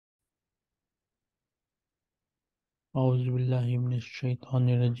أعوذ بالله من الشيطان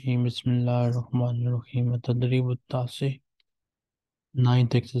الرجيم بسم الله الرحمن الرحيم التدريب التاسع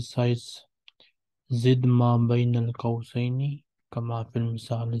ninth exercise زد ما بين القوسين كما في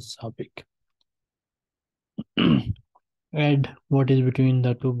المثال السابق add what is between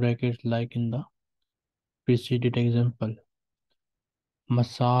the two brackets like in the preceded example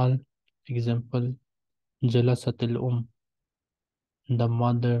مثال example جلست الأم the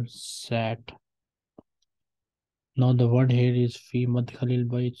mother sat. Now the word here is في مدخل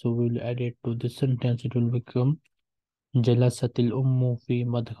البيت, so we will add it to this sentence. It will become جلست الأم في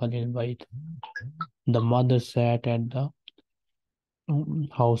مدخل البيت. The mother sat at the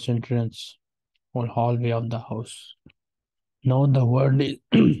house entrance or hallway of the house. Now the word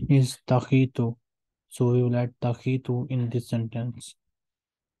is takhitu, so we will add takhitu in this sentence.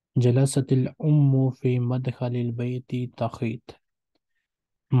 جلست الأم في مدخل البيت تخيط.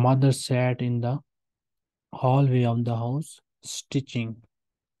 Mother sat in the hallway of the house stitching.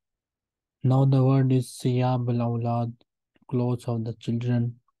 Now the word is siyab al-awlad, clothes of the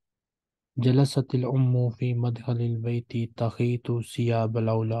children. جلست الأم في مدخل البيت تخيط ثياب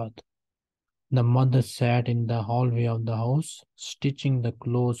الأولاد. The mother sat in the hallway of the house, stitching the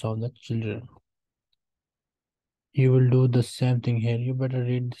clothes of the children. You will do the same thing here. You better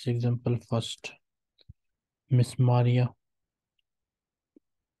read this example first. Miss Maria.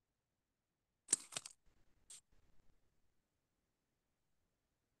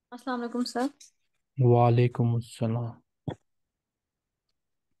 Assalamu alaikum, sir. Wa alaikum assalam.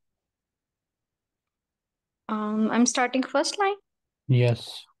 I'm starting first line.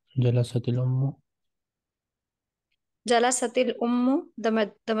 Yes. جلست الأم. جلست الأم, the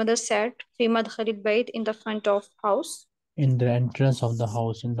mother sat في مدخل البيت, in the front of house. In the entrance of the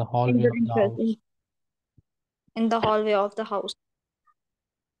house, in the hallway of the house. In the hallway of the house.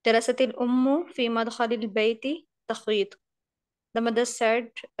 جلست الأم في مدخل البيت تخيط. The mother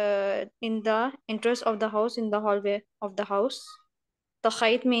sat in the entrance of the house, in the hallway of the house.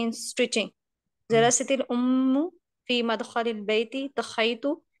 تخيط means stitching. جلست الأم في مدخل البيت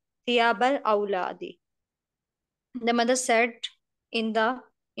تخيط ثياب الأولاد. The mother sat in the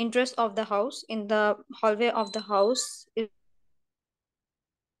entrance of the house, in the hallway of the house,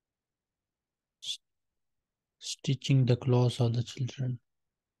 Stitching the clothes of the children.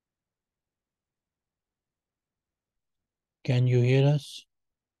 Can you hear us?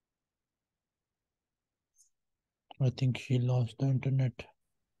 I think she lost the internet.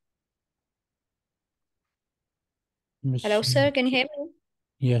 Miss. Hello, sir. Can you hear me?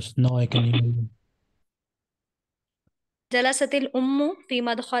 Yes, now I can hear you. جلست الأم في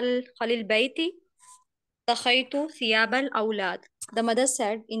مدخل البيت تخيط ثياب الأولاد. The mother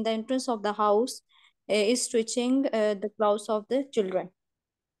sat in the entrance of the house, is stitching the clothes of the children.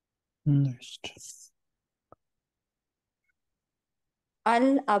 Next.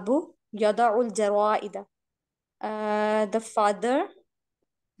 الأب يضع الجرائد. The father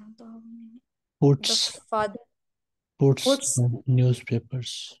Puts puts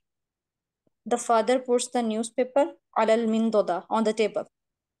newspapers. the father puts the newspaper على المنضدة, on the table.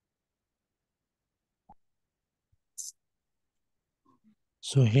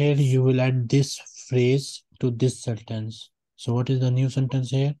 So here you will add this phrase to this sentence. So what is the new sentence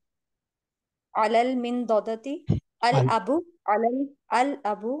here? على المنضدة. الأب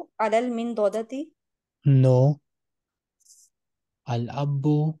على المنضدة. No.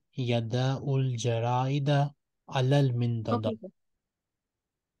 الأب يضع الجرائد على المنضدة. Okay,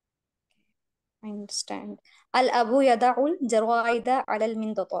 I understand. الأب يضع الجرائد على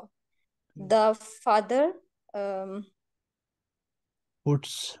المنضدة. The father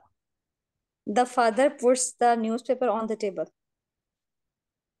puts the newspaper on the table.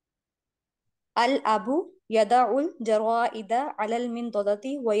 الأب يضع الجرائد على المنضدة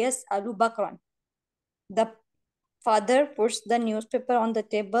ويسأل بكرا. The father puts the newspaper on the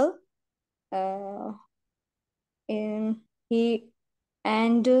table.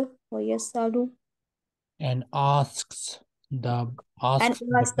 ويسأل and asks the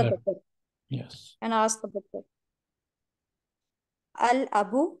butler. Yes. And ask the butler.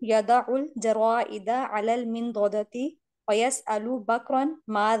 الأب يضع الجرائد على المنضدة ويسأل بكرا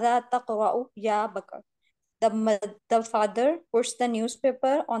ماذا تقرأ يا بكر. The father puts the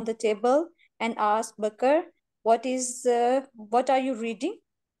newspaper on the table and asks Bakr, what are you reading?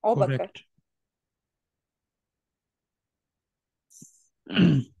 Oh, Bakr.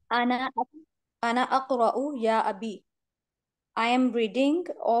 أنا أقرأ يا أبي. I am reading,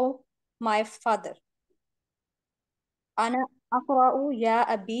 oh my father. أنا أقرأ يا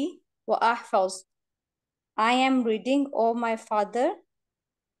أبي وأحفظ. I am reading, oh my father.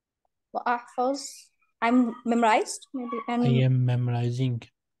 وأحفظ I'm memorized, maybe. I am memorizing.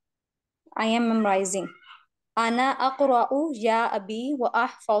 I am memorizing. أنا أقرأ يا أبي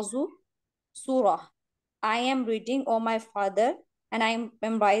وأحفظ سورة. I am reading, oh my father, and I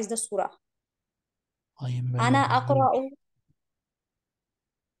memorize the surah. I am أنا memorizing. أقرأ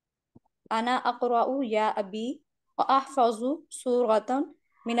أنا أقرأ يا أبي وأحفظ سورة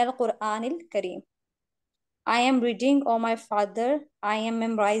من القرآن الكريم. I am reading, oh my father, I am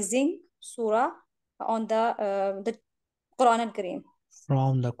memorizing surah on the Quran al-Kareem.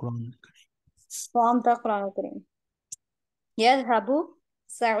 From the Quran. From the Quran al-Kareem. يذهب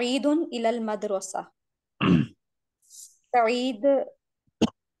سعيد إلى المدرسة. سعيد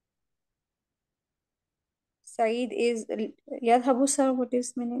Saeed is يذهب, sir, what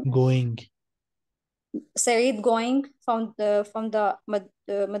is meaning? Going Saeed going from the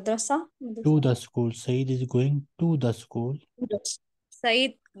madrasa. to the school. Said is going to the school.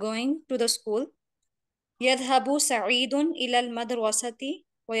 Saeed going to the school. يذهب سعيد إلى المدرسة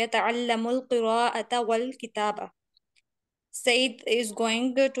ويتعلم القراءة والكتابة. Said is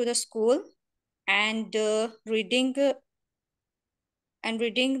going to the school and reading the And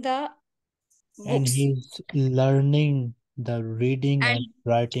books, he's learning the reading and and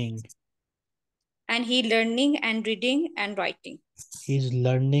writing. he learning and reading and writing. He's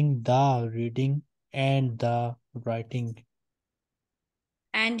learning the reading and the writing.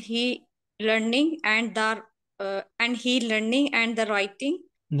 And he learning and the writing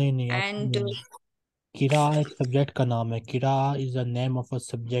नहीं आप and सुनिए, किरा एक subject का नाम है. किरा is the name of a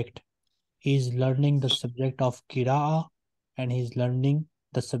subject. He is learning the subject of किरा and he is learning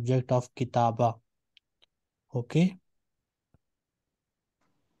the subject of kitaba. Okay?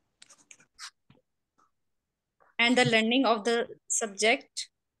 the learning of the subject.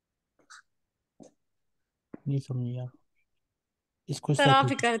 नहीं समझिए आप. इसको सर आप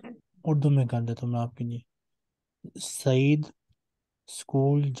सेट ही कर दें. उर्दू में कर देता हूँ मैं आपके लिए. सईद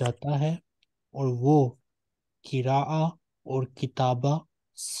स्कूल जाता है और वो किराआ और किताबा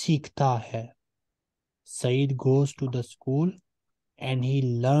सीखता है. Said goes to the school and he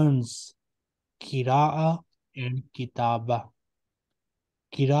learns Qira'a and Kitaba.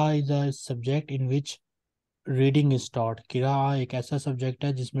 Qira'a is a subject in which reading is taught. Qira'a एक ऐसा सब्जेक्ट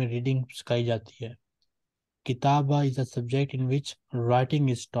है जिसमें रीडिंग सिखाई जाती है. किताबा is a subject in which writing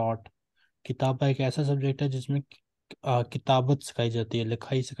is taught. किताबा एक ऐसा सब्जेक्ट है जिसमें किताबत सिखाई जाती है,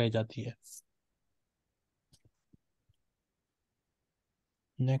 लिखाई सिखाई जाती है.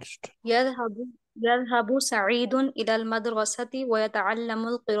 Next. يذهب سعيد إلى المدرسة ويتعلم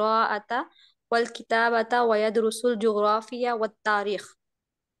القراءة والكتابة ويدرس الجغرافيا والتاريخ.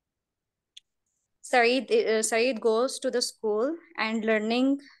 Saeed goes to the school and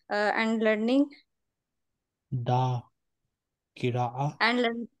learning Da Qira'a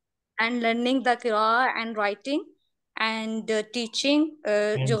and learning the Qur'an and writing and teaching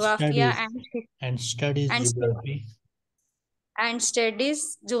and geography studies and stu- geography.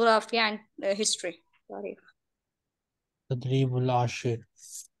 studies geography and history. Sorry. تدريب العاشر.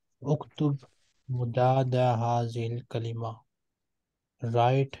 اكتب مضاد هذه الكلمة.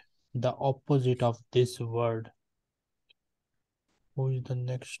 Write the opposite of this word. Who is the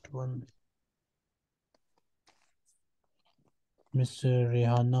next one? Miss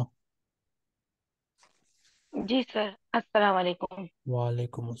Rihanna. Ji sir, अस्सलाम वालेकुम.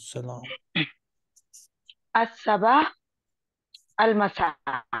 वालेकुम अस्सलाम. अस्सबाह अलमसा.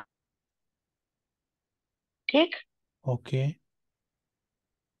 ठीक. Okay.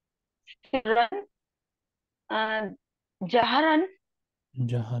 Siran जहरन.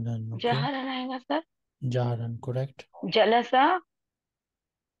 Jaharan. Okay. जहरन आएगा sir. Jaharan. Correct. जलसा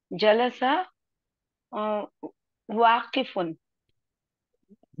जलसा वाकिफुन.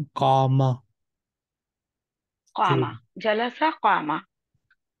 Qama. कामा. जलसा कामा.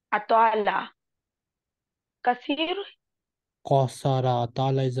 अतौला. कसीर. Qasara.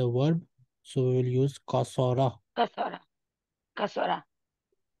 Atala is a verb, so we will use qasara. कसरा. कसरा.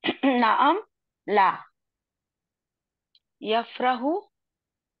 नाम ला. यफरहु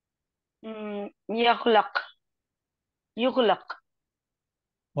यगलक. युगलक.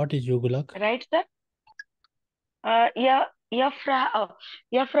 What is yughlaq? Right sir. यफरह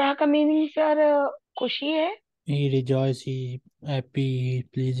यफरह का मीनिंग सर खुशी है. He rejoices, he happy, he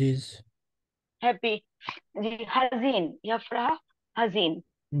pleases. Happy. Ji. हजीन. यफरह हजीन.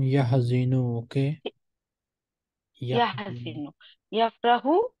 Yahzinu. Okay. यह Yahzinu. हजीनु.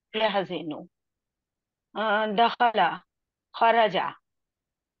 यफरहु यहजीनु. दखला खरजा.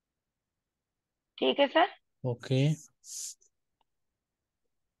 ठीक है सर. Okay.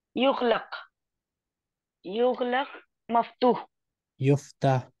 युगलक. युगलक मफ्तूह.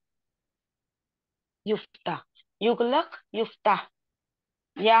 Yuftah. युफ्ता, युगलक युफ्ता,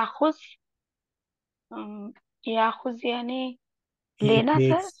 याखुज, याखुज यानी He लेना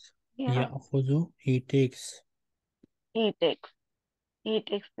सर, takes. या Ya'khudhu, he takes. He takes, he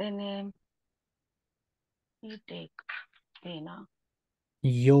takes देने, ही टेक देना,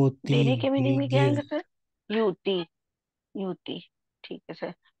 Yoti, देने के he मीनिंग में क्या आएंगे gives. सर? यूटी, यूटी, ठीक है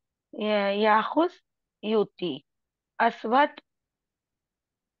सर। याखुज, यूटी, असवद,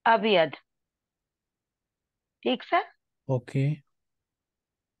 अबियद, ठीक सर। Okay.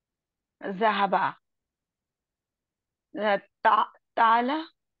 जहबा, ता, ताला,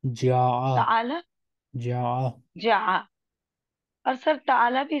 Ja'a, ताला, ja'a. जा, और सर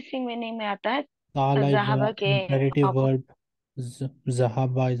ताला भी इसी मीनिंग में आता है, Ta'ala is the जहाबा के imperative opposite. verb.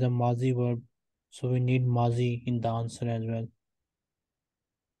 Zahaba is a mazi verb. So we need mazi in the answer as well.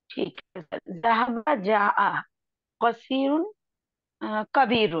 ठीक है सर, जहाबा जा, कसीरुन,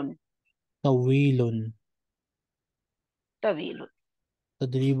 कबीरुन, Tawilun. तवीलुन।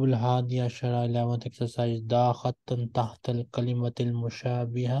 تدريب الهادي عشر 11th exercise دا خط تحت الكلمة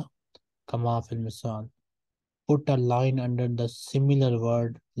المشابهة كما في المثال. Put a line under the similar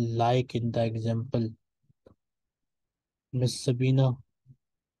word like in the example. Miss Sabina,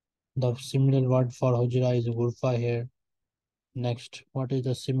 the similar word for hujra is ghurfa here. Next, what is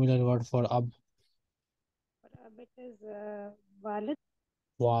the similar word for ab? It is Walid.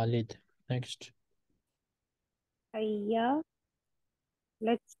 Walid. Next, Ayya.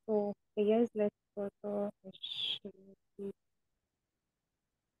 Let's go. Yes, let's go to it should be,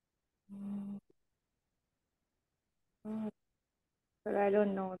 mm, but I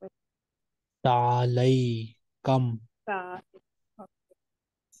don't know the ta'alay, come. star.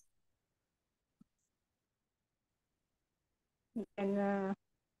 And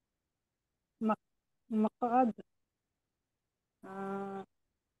maqad, uh,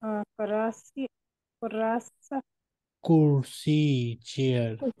 karasi, kurasa, Kursi,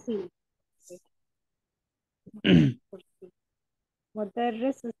 chair. kursi, kursi.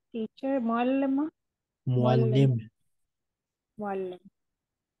 Mudarris is teacher. Muallima, muallim, Muallim, muallim.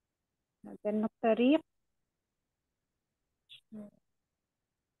 Then tariq,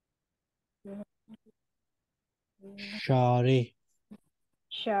 share,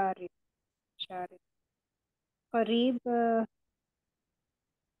 shari, shari. Qareeb,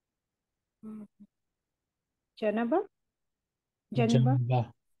 janaba, janba, jamba,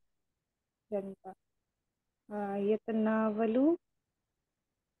 janba. Yatanawalu,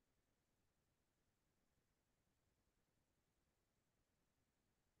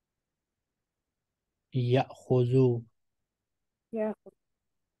 ya'khuzu, yakhud,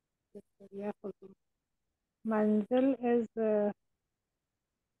 yakhud. Manzil is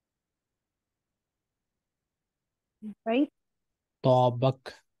bait,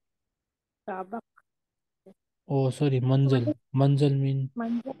 tabak. tabak. Oh, sorry, So what manzil. is Manzil mean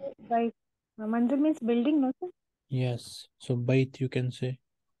manzil? Bait. Manzil means building, no sir? yes. So bait you can say.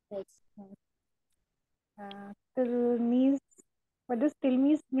 Yes. Tilmiz. What does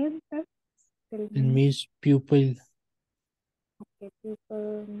tilmiz mean, sir? It Tilmiz. means pupil. Okay.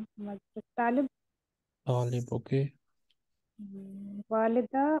 People. Talib. Talib, okay.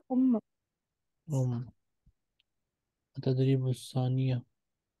 Walida. Um, التدريب الثانية.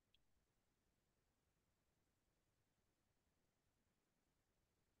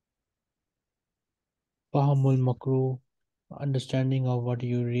 فهم المقروء, understanding of what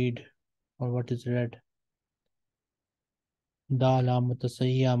you read or what is read. دا علامة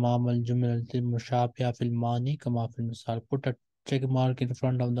صحيحة أمام الجملة المشابهة في المعنى كما في المثال. Put a check mark in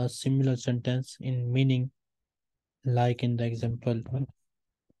front of the similar sentence in meaning like in the example.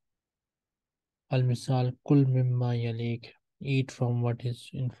 المثال كل مما يليك, eat from what is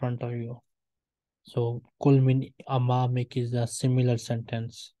in front of you. So كل من أمامك is a similar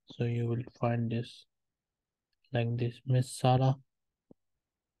sentence. So you will find this like this. Miss Sarah.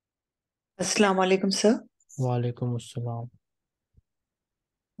 Assalamu alaikum, sir. Walaikum assalam.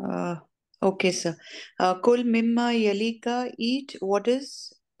 Uh, okay, sir. Kul mimma yalika, eat what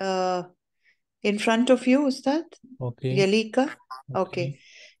is in front of you, is that? Okay. Yalika? Okay. Okay.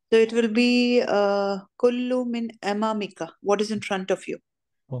 So it will be kullu min amamika, what is in front of you.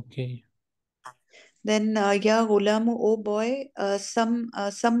 Okay. Then ya gulamu, oh boy,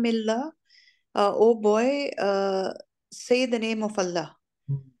 sammillah, oh boy, say the name of Allah.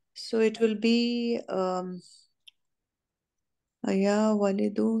 So it will be ya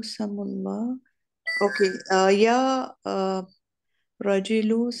walidu samullah. Okay. Ya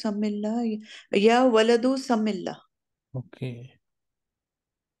Rajilu Samillah. Ya Waladu Samillah. Okay.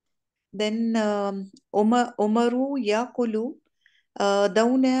 Then Umaru Yakulu.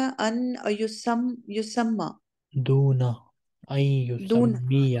 دون أن يسمى دون أن دون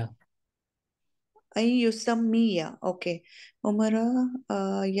يسمي. أن يسمي. Okay. عمر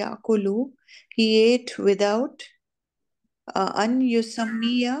يأكل. He ate without أن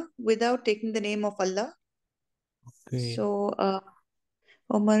يسمي, without taking the name of Allah. Okay. So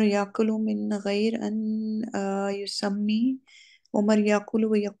عمر يأكل من غير أن يسمي. عمر يأكل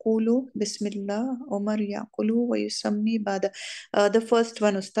ويقول بسم الله. عمر يأكل ويسمي بعد. The first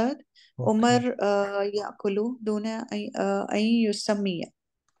one, Ustad. Okay. عمر يأكل دون أن يسمي.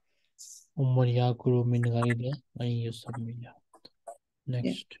 عمر يأكل من غير أن يسمي.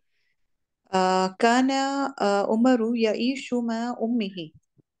 Next. كان عمر يعيش مع أمه.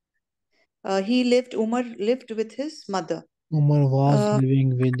 He lived. Umar lived with his mother. Umar was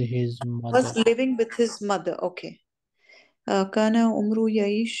living with his mother. Was living with his mother. Okay. كان عمر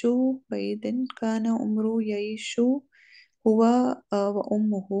يعيش بعيد. كان عمر يعيش هو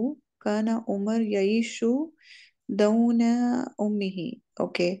وأمه. كان عمر يعيش دون أمه.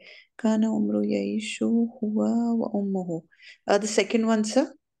 Okay. كان عمر يعيش هو وأمه. The second one,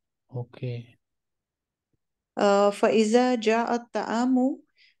 sir. Okay. فإذا جاء الطعام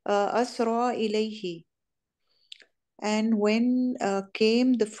أسرع إليه. And when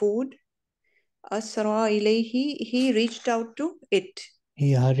came the food, أسرع إليه, he reached out to it.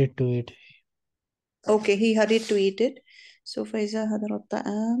 He hurried to it. Okay, he hurried to eat it. So فإذا حضر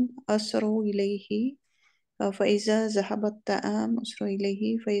الطعام أسرع إليه. فإذا ذهب الطعام أسرع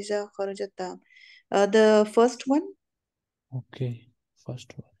إليه. فإذا خرج الطعام. The first one. Okay,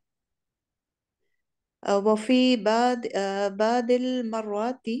 first one. وفي بعض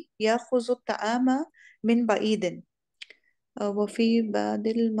المرات يأخذ الطعام من بعيد. وفي بعض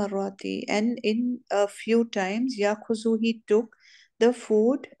المرات, and in a few times, يأخذ, he took the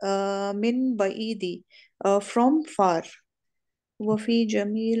food من بعيد, from far. وفي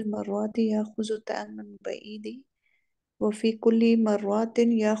جميع المرات يأخذ طعام من بعيد. وفي كل مرات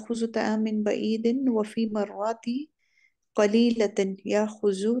يأخذ طعام من بعيد. وفي مرات قليلة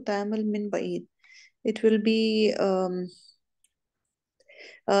يأخذ طعام من بعيد. It will be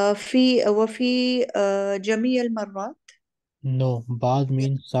وفي جميع المرات. No, بعض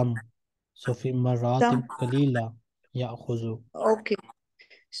means some. So في مرات Some. قليلة يأخذ. Okay.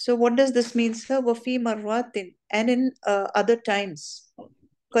 So what does this mean, sir? وفي مرات, and in other times.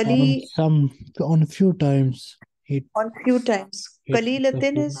 On some, on few times. On few times.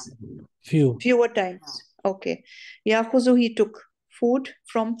 قليلة is few. fewer times. Okay. يأخذ, he took food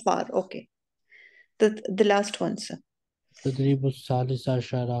from far. Okay. The last one, sir. تدريب الثالث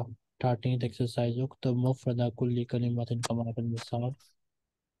عشر 13th exercise. اكتب مفرد كل كلمة كما في المثال.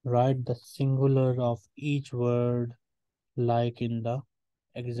 Write the singular of each word like in the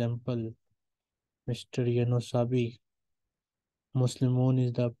example. Mr. Yanusabi. Muslimun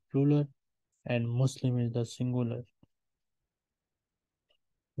is the plural and Muslim is the singular.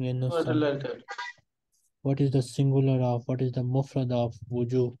 Yanusabi. What is the singular of, what is the mufrad of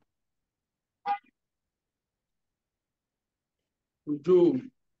wujuh? Wujuh.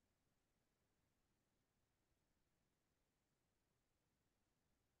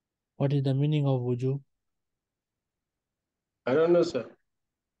 What is the meaning of wujuh? I don't know, sir.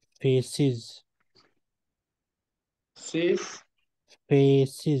 Faces. Sis.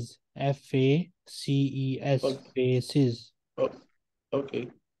 Faces. F-A-C-E-S. Faces. Oh, okay.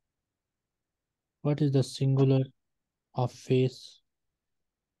 What is the singular of face?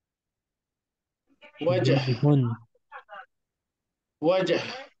 Wajah. Wajhun. Wajah.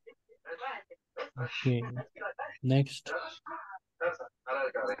 Okay. Next.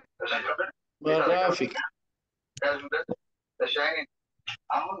 Marafiq.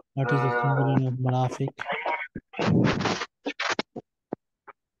 What is the singular of marafiq?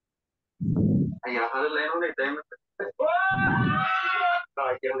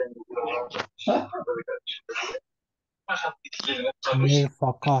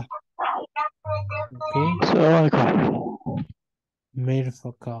 Mirfaqa. Okay.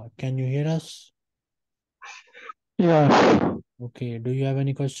 Mirfaqa. Can you hear us? Yeah. Okay. Do you have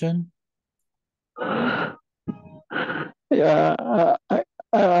any question? Yeah, I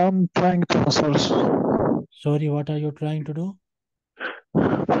am trying to answer. Sorry, what are you trying to do?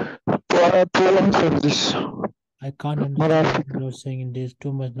 To answer this. I can't understand what you're saying. There's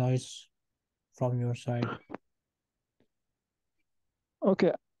too much noise from your side.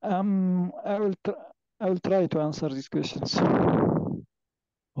 Okay. I will try to answer these questions.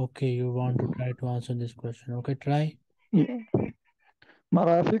 Okay, you want to try to answer this question. Okay, try. Yeah.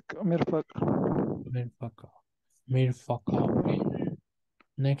 Marafiq, mirfaq. Mirfaqa. Mirfaqa. Okay.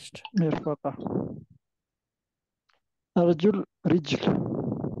 Next. Mirfaqa. رجل رجل.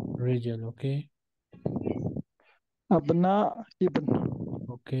 Rijal, okay. أبناء ابن.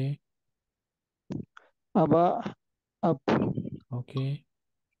 Okay. أباء أب. Okay.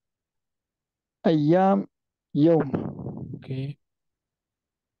 أيام يوم. Okay.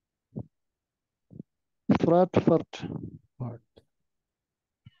 إفراد فرد. Part.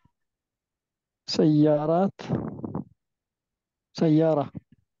 سيارات سيارة.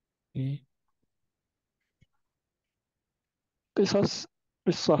 Okay. قصص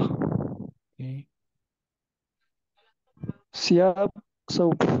قصة. Okay. ثياب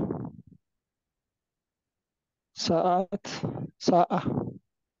ثوب. ساعات ساعة.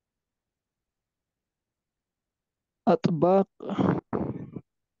 أطباق.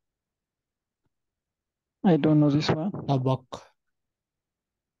 I don't know this one. Tabak.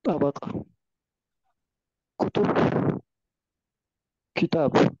 طبق. كتب.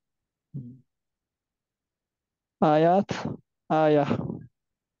 كتاب. آيات آية.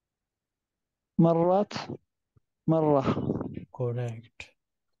 مرات مرة. Correct.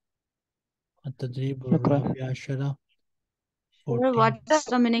 التدريب شكرا. الرابع عشر. Sir, 14. what is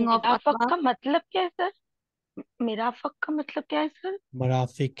the meaning of मिराफक atbaq? का मतलब क्या है sir? मिराफक का मतलब क्या है sir?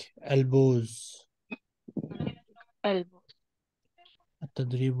 Marafiq. Elbows. Elbow.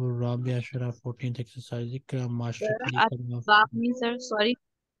 التدريب الرابع عشر. 14th exercise. اقرأ ما Sir, شكل كلمة. atbaq means, sir, sorry.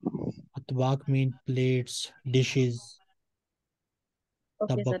 أطباق mean plates, dishes.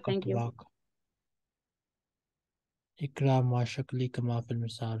 Okay, sir, طبق thank you. أطباق. اقرأ ما شكل كما في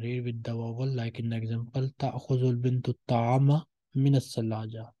المثال. Read with the vowel like in the example. تأخذ البنت الطعام من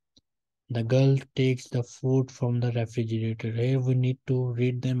الثلاجة. The girl takes the food from the refrigerator. Here we need to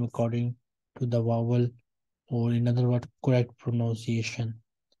read them according to the vowel, or in other words, correct pronunciation.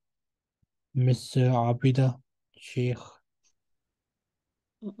 Miss Abida Sheikh.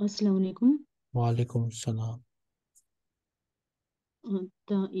 अस्सलाम वालेकुम। Walaikum salam.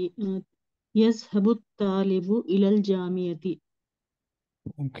 يذهب الطالب إلى الجامعة.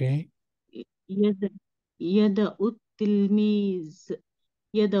 Okay. يدأ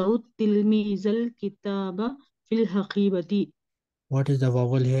التلميذ الكتاب في الحقيبة. What is the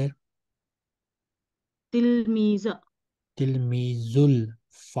vowel here? تلميذ. Tilmizul.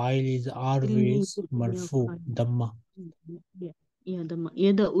 File is always marfu. Damma.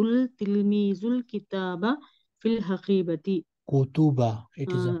 يدأ التلميذ الكتاب في الحقيبة. Kutuba.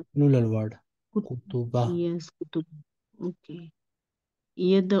 It is a plural word. Kutuba. Yes, كتب. Okay.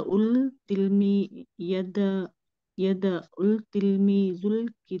 يدأ التلميذ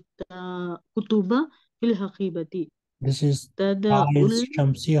الكتب في الحقيبة. This is تدأ is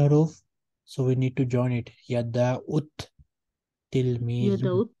Shamsi Haruf. So we need to join it. Yada'ut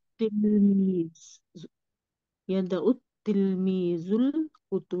tilmizul. يدأ التلميذ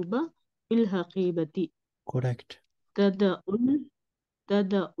الكتب في الحقيبة. Correct. تدأ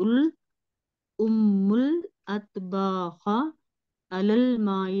الأم الأطباق على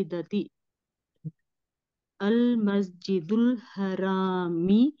المائدة. المسجد الحرام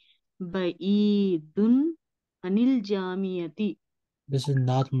بعيد عن الجامعة. This is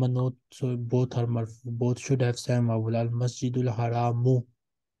not manut, so both are marfu. Both should have same vowel. Al Masjidul Haramu.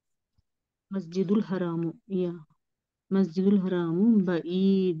 مسجد الحرام. مسجد الحرام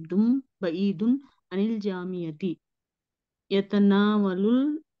بعيد عن الجامعة.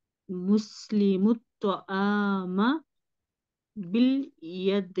 يتناول المسلم الطعام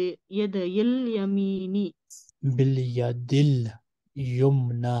يدي اليمين. Bilyadil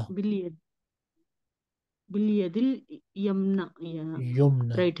Yumna. باليد اليمنى.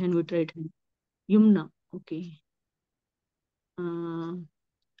 Yumna. right hand with right hand. يمنى. okay.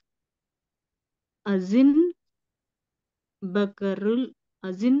 أذن بكر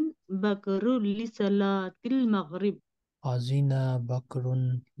لصلاة المغرب. Azina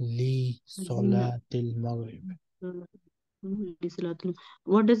Bakrun li Salatil Maghrib. لصلاة المغرب.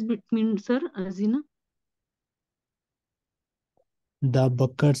 What does it mean, sir? أذن. The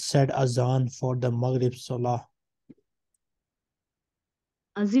Bakr said Azan for the Maghrib Salah.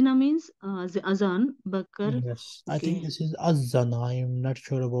 Azina means Azan. Bakar. Yes, I Okay. think this is Azana. I am not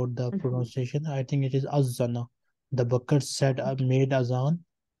sure about the pronunciation. I think it is Azana. The Bakr said made Azan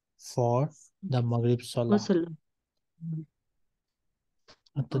for the Maghrib Salah. وصل.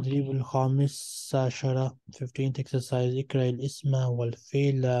 التدريب الخامس عشر. 15th exercise. اقرأ الاسم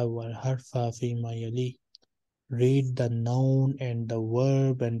والفعل والحرف فيما يلي. Read the noun and the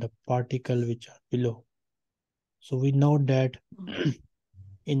verb and the particle which are below. So we know that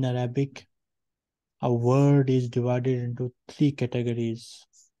in Arabic, a word is divided into three categories.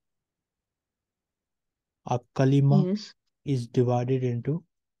 A kalima Yes. is divided into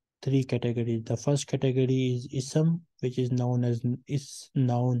three categories. The first category is ism, which is known as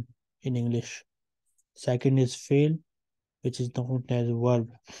noun in English. Second is fail, which is known as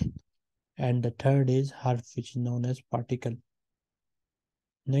verb. And the third is harf, which is known as particle.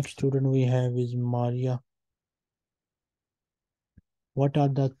 Next student we have is Maria. What are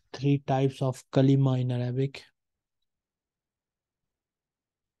the three types of kalima in Arabic?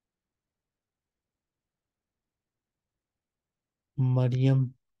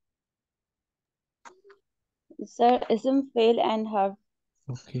 Mariam. Sir, ism, fail, and harf.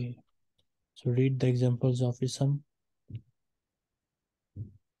 Okay. So read the examples of ism.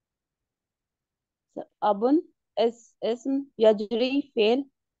 So, abun is ism, yajri, fail,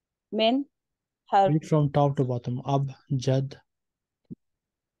 min, harf. Read from top to bottom. Ab, jad.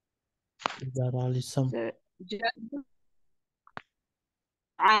 These are all ism. Sir,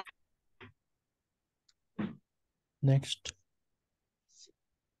 Next.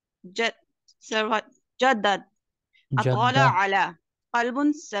 sir, what? Jaddad. Aqala Jeddah ala.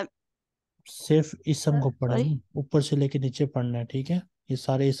 Qalbun सिर्फ इसम को पढ़े sorry. ना, ऊपर से लेके नीचे पढ़ना है, ठीक है? ये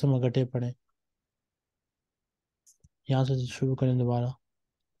सारे इसम इकट्ठे पढ़े। यहाँ से शुरू करें दोबारा।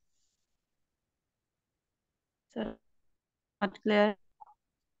 Sir, not clear.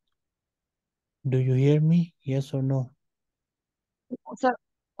 Do you hear me? Yes or no? Sir,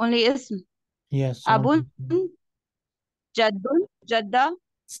 only ism. Yes. Abun, jaddun, jadda,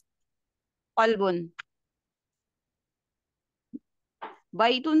 qalbun.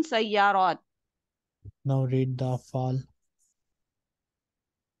 Baitun, sayyarat. Now read the afal.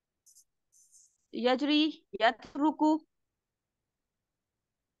 Yajri, yatruku.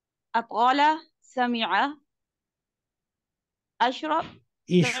 Aqala, sami'a. Ashrab,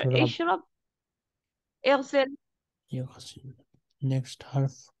 Ishrab. ishrab. Ighsil. يغسل. Next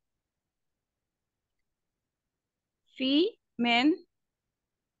harf. Fi, min.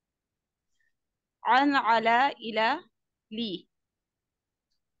 An, ala, ila, li.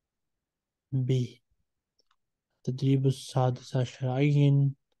 B. تدريب السادس عشر.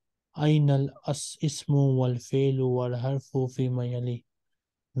 أين الاسم والفعل والحرف فيما يلي.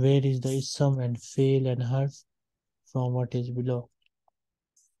 Where is the ism and fail and harf from what is below?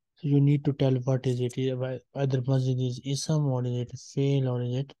 So you need to tell what is it. Either masjid is ism or is it fail or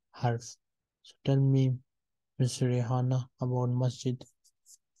is it harf. So tell me, Mr. Rehana, about masjid.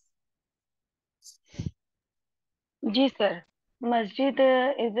 Ji sir मस्जिद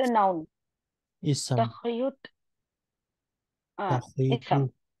is a noun Ism. تخيط تخيط. اسم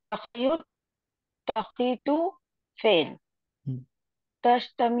تخيط تخيط فعل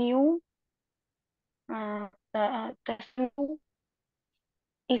تجتمع تسمع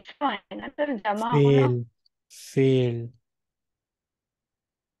اسم هنا الجمع هنا fail.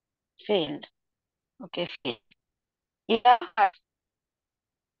 فعل اوكي فعل إذا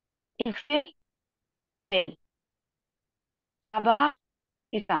اغسل فعل سبع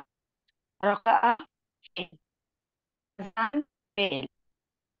اسم ركع فعل أذان فعل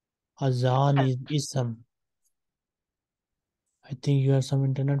Azan is ism. I think you have some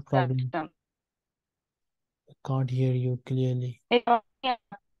internet problem. I can't hear you clearly. I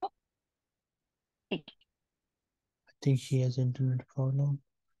think she has internet problem.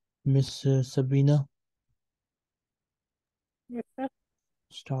 Miss Sabina. Yes, sir.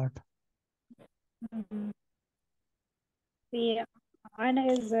 Start. The Ana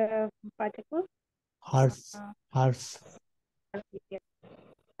is particle. Harf. Harf.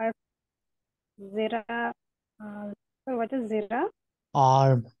 Harf. Zira. So what is zira?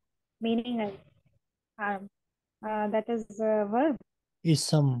 Arm. Meaning is arm. That is verb.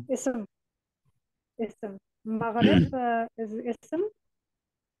 Ism. Ism. Ism. Maghrib is ism.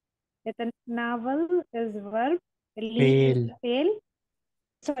 Naval is verb. Li is fail.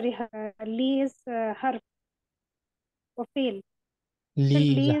 Sorry, li is harf. Or fail.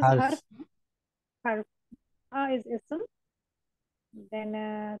 Li is harf. Harf. Is ism. Then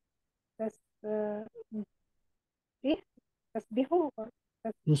tasbihu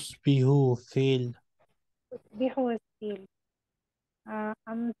Tusbihu, fail. Tusbihu is fail.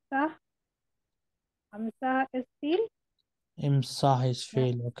 Amsah is fail. Imsah is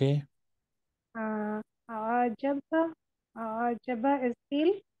fail, okay? Ajaba is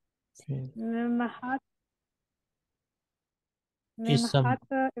fail. Mimhat is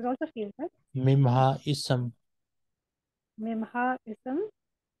also fail, right? Mimha ism. Mimha ism.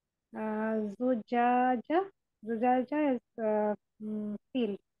 Zujaja is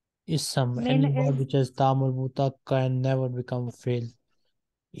fail. Ism. Any word which has ta marbuta can never become fail.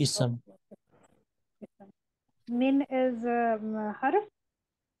 Ism. Min is harf.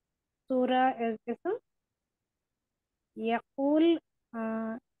 Surah is ism. Yaqul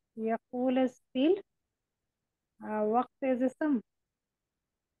يقول is field. وقت is اسم.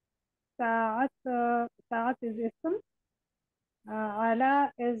 ساعات is اسم.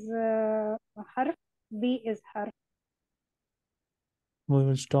 على is حرف. B is حرف. We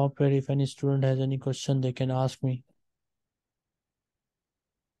will stop here. If any student has any question, they can ask me.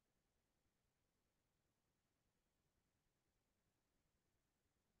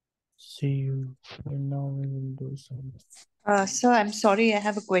 See you. And now we will do some. Sir, I'm sorry, I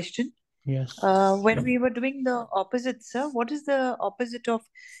have a question. Yes. When we were doing the opposite, sir, what is the opposite of,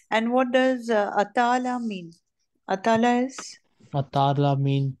 and what does atala mean? Atala is? Atala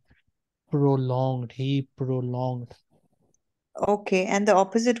means prolonged. He prolonged. Okay, and the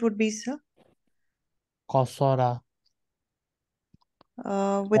opposite would be, sir? Qasara.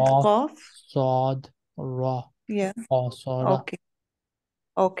 With Qaf, qaf? Sad, Ra. Yeah. Qasara. Okay.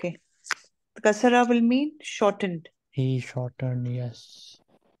 Okay. Kasara will mean shortened. He shortened, yes.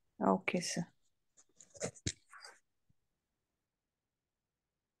 Okay, sir.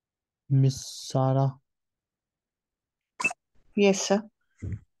 Miss Sarah. Yes, sir.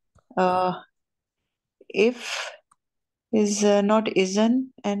 If is not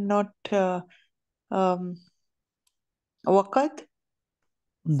isn't and not waqad,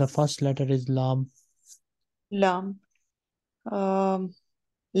 The first letter is Lam. lam,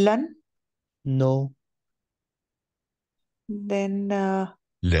 lan, No. then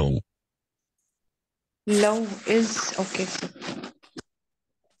لو law is okay, sir.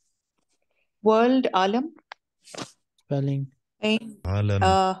 World alam, Spelling. ain, عالم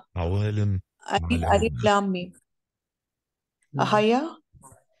عوالم alif عالمين lam mim. Haya,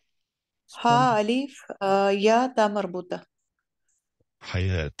 ha alif ya ta marbuta.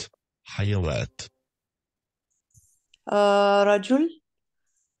 حياة حيوات Rajul,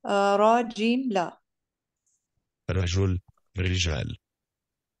 ra jim la. رجل رجال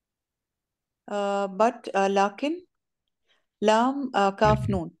But lakin, lam kaf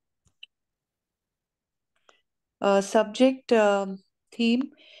noon. Subject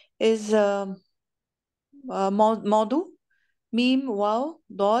theme is موضوع ميم واو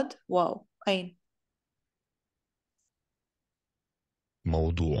ضاد واو أين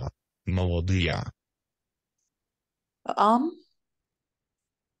موضوع مواضيع عام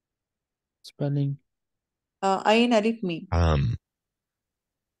Spelling. أين ألف ميم عام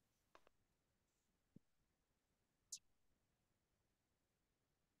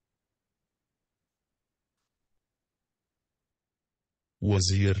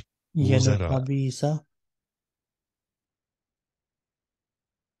وزير وزراء Yanukabisa.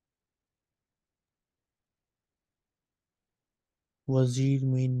 Wazir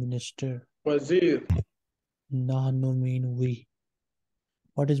mean minister. Wazir. Nahnu mean we.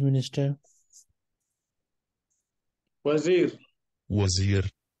 What is minister? Wazir.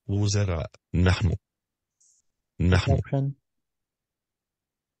 وزير وزراء نحن Option.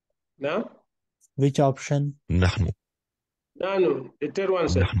 Now? Which option? نحن No. The third one,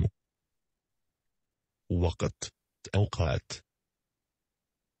 sir. نحن وقت أوقات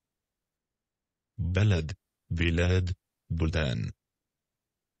بلد بلاد بلدان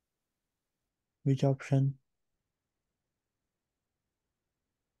Which option?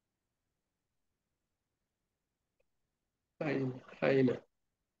 Hyena.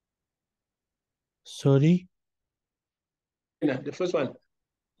 Sorry? The first one.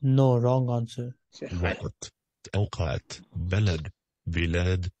 No, wrong answer. Say hyena. وقت أوقات بلد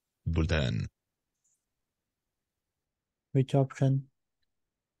بلاد بلدان Which option?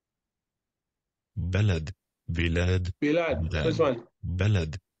 بلد بلاد Bilad. The first بلدان one.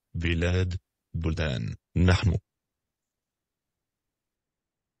 بلد بلاد بلدان نحن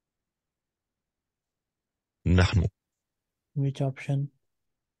نحن Which option?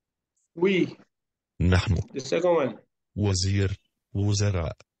 We. نحن The second one. وزير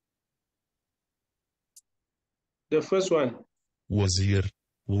وزراء The first one. وزير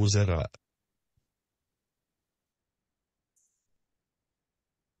وزراء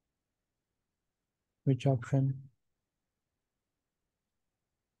Which option?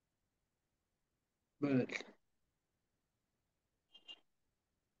 Balad.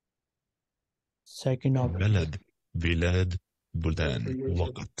 Second option. بلد بلاد بلدان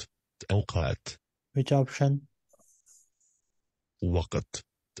وقت أوقات Which option? وقت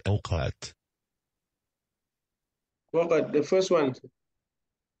أوقات Waqad. The first one.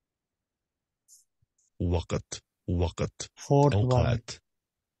 وقت Fourth one. أوقات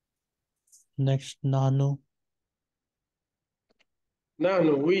Next, Nahnu.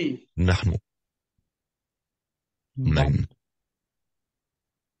 No. We. نحن من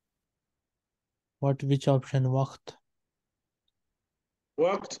What? Which option? Waqt.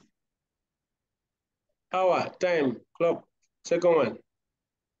 Waqt. Hour, time, clock. Second one.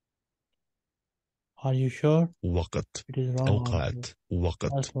 Are you sure? وقت It is wrong. أوقات First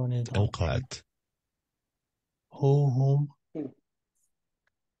وقت one is the أوقات whom,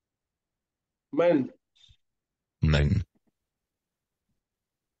 Man, من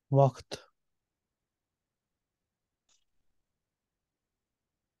waqt.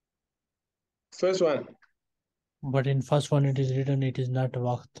 first one. But in first one it is written it is not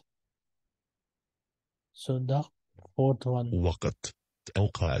waqt. So the fourth one, وقت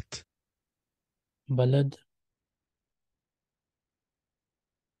أوقات balad.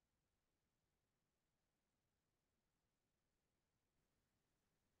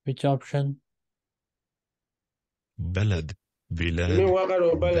 Which option? بلد You بلاد mean waqar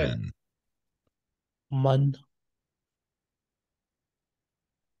or balad? بلدان Man.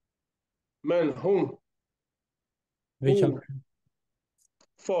 Man, whom? Which Who? option?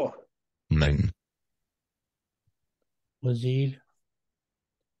 For. من Wazir.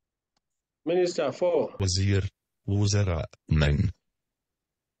 Minister, for. وزير وزراء من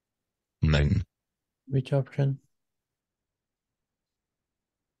Which option?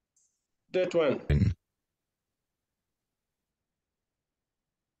 That one. من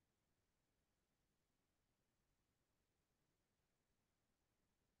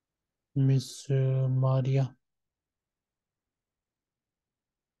Miss Maria.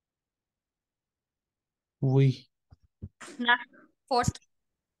 We. Nah. Fourth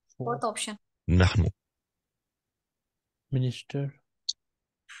Fourth. option. نحن Minister.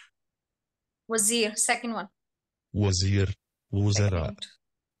 Wazir. Second one. وزير وزراء Second.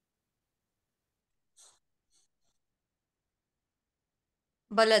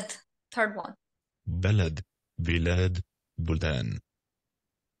 Balad. Third one. بلد بلاد بلدان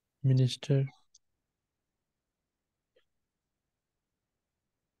Minister.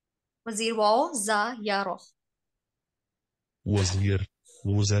 Wazir Wao Za Yaro. وزير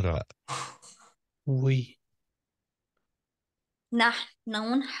وزراء We. Nah.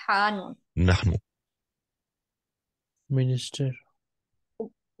 Noun Hanun. نحن Minister.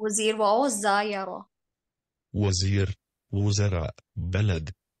 Wazir Wao Za Yaro. وزير وزراء بلد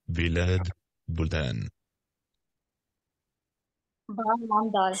بلاد بلدان Ba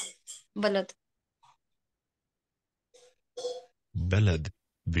Lam Dal. Balad. بلد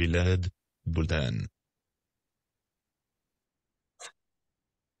بلاد بلدان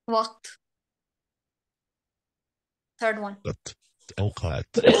Waqt. Third one. وقت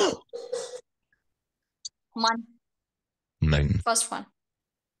أوقات Man. من First one.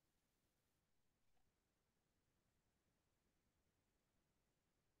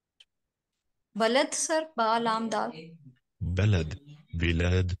 Balad sir. Ba Lam Dal. بلد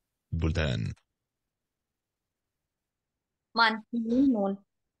بلاد بلدان Man. Noon.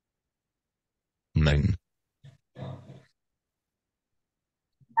 من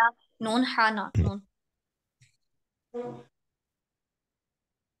Noon Hana. Noon.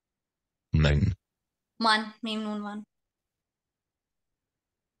 من Man. Mim Noon Man.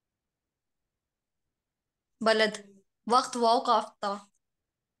 Balad. Waqt Wao Kafta.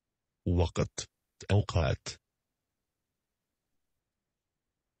 وقت أوقات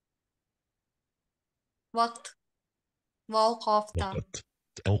Waqt Wao Kafta. وقت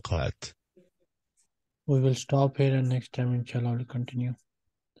أوقات We will stop here and next time inshallah we'll continue.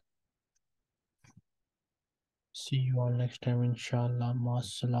 See you all next time inshallah. Ma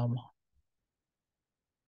salama.